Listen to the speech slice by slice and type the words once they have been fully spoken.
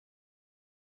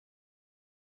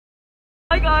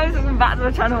guys, welcome back to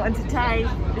my channel, and today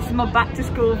this is my back to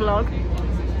school vlog.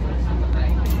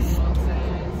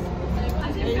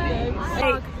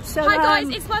 Hi guys,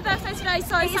 it's my birthday today,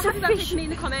 so happy birthday to me in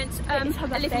the comments.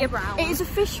 Olivia Brown. It is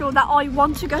official that I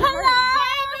want to go. Hello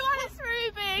everyone, it's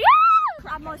Ruby.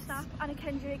 And my staff, Anna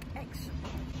Kendrick, X.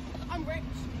 I'm rich.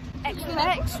 X.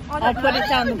 I'll put it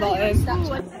down the bottom.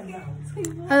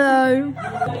 Hello.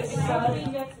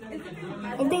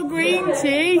 I've got green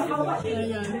tea. That's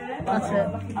it.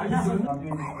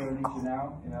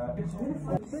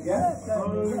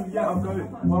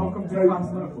 Welcome to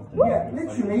Constantinople. Yeah,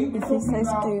 literally. If he says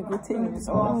Google Teams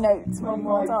or notes one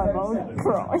more time, I'll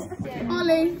cry.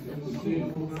 Ollie.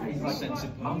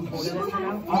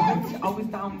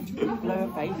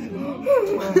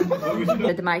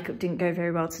 The makeup didn't go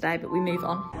very well today, but we move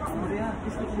on.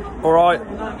 Alright,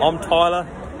 I'm Tyler.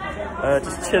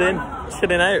 Just chilling out.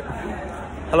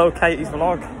 Hello, Katie's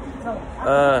vlog.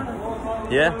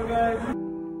 Yeah.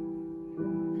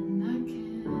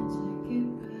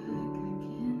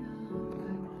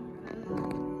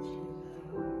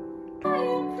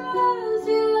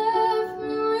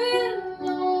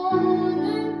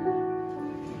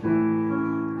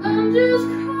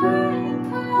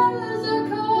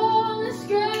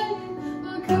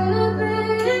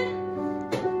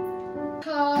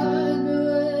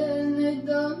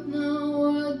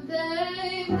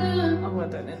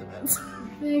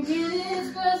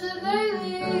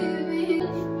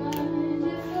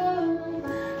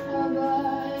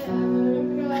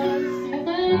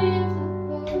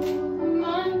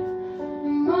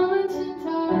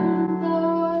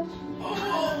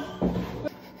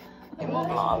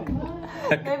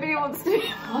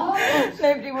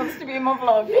 Nobody wants to be in my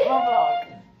vlog.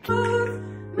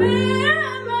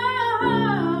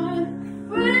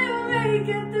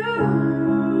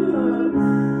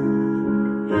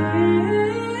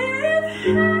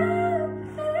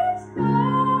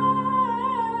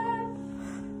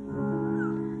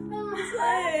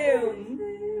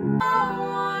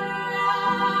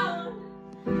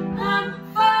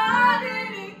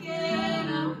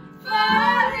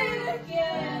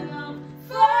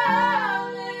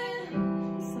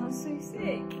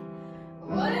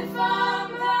 What if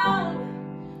I'm out?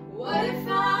 What if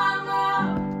I'm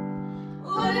out?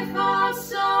 What if I'm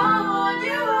someone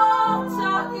you won't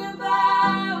talk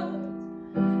about?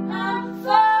 I'm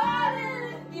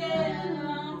falling again,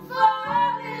 I'm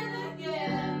falling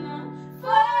again, I'm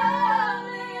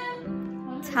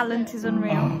falling. Talent is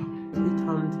unreal. Too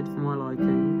talented for my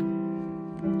liking.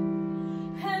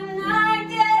 And I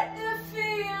get the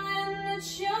feeling that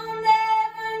you'll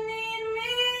never need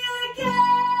me again.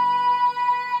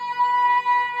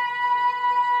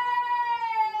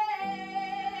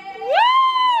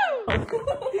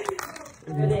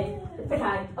 Ready?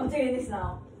 Okay, I'm doing this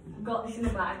now. I've got this in the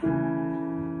bag.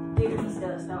 Do it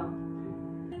still, stop.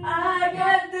 I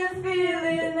get the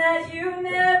feeling that you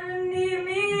never need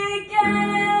me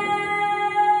again.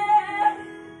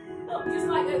 Just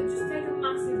take a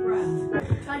massive breath.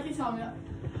 Take your time, yeah.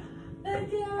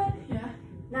 Again. Yeah.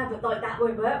 No, but like that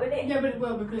won't work, will it? Yeah, but it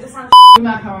will because It sounds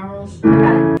Mac arrows.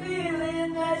 okay.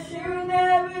 Feeling that you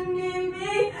never need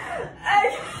me again.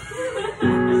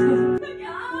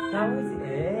 That was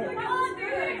it. I can't do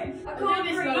it. I can't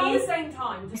breathe at the same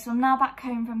time. So I'm now back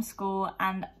home from school,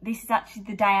 and this is actually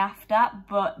the day after,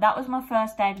 but that was my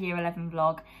first day of year 11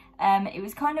 vlog. It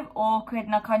was kind of awkward,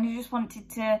 and I kind of just wanted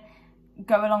to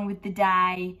go along with the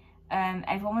day.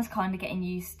 Everyone was kind of getting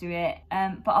used to it,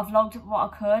 but I vlogged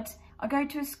what I could. I go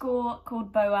to a school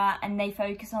called BOA, and they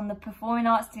focus on the performing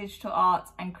arts, digital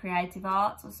arts and creative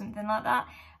arts or something like that.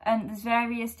 And there's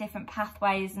various different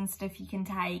pathways and stuff you can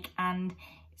take, and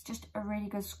it's just a really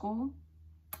good school.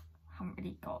 Haven't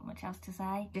really got much else to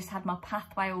say. Just had my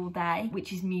pathway all day,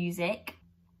 which is music.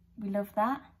 We love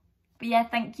that. But yeah,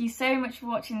 thank you so much for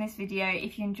watching this video.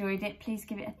 If you enjoyed it, please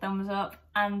give it a thumbs up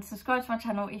and subscribe to my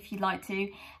channel if you'd like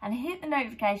to, and hit the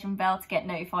notification bell to get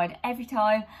notified every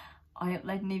time I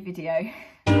upload a new video.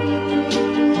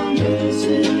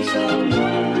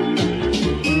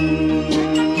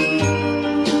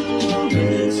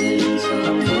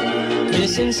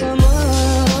 Missing someone.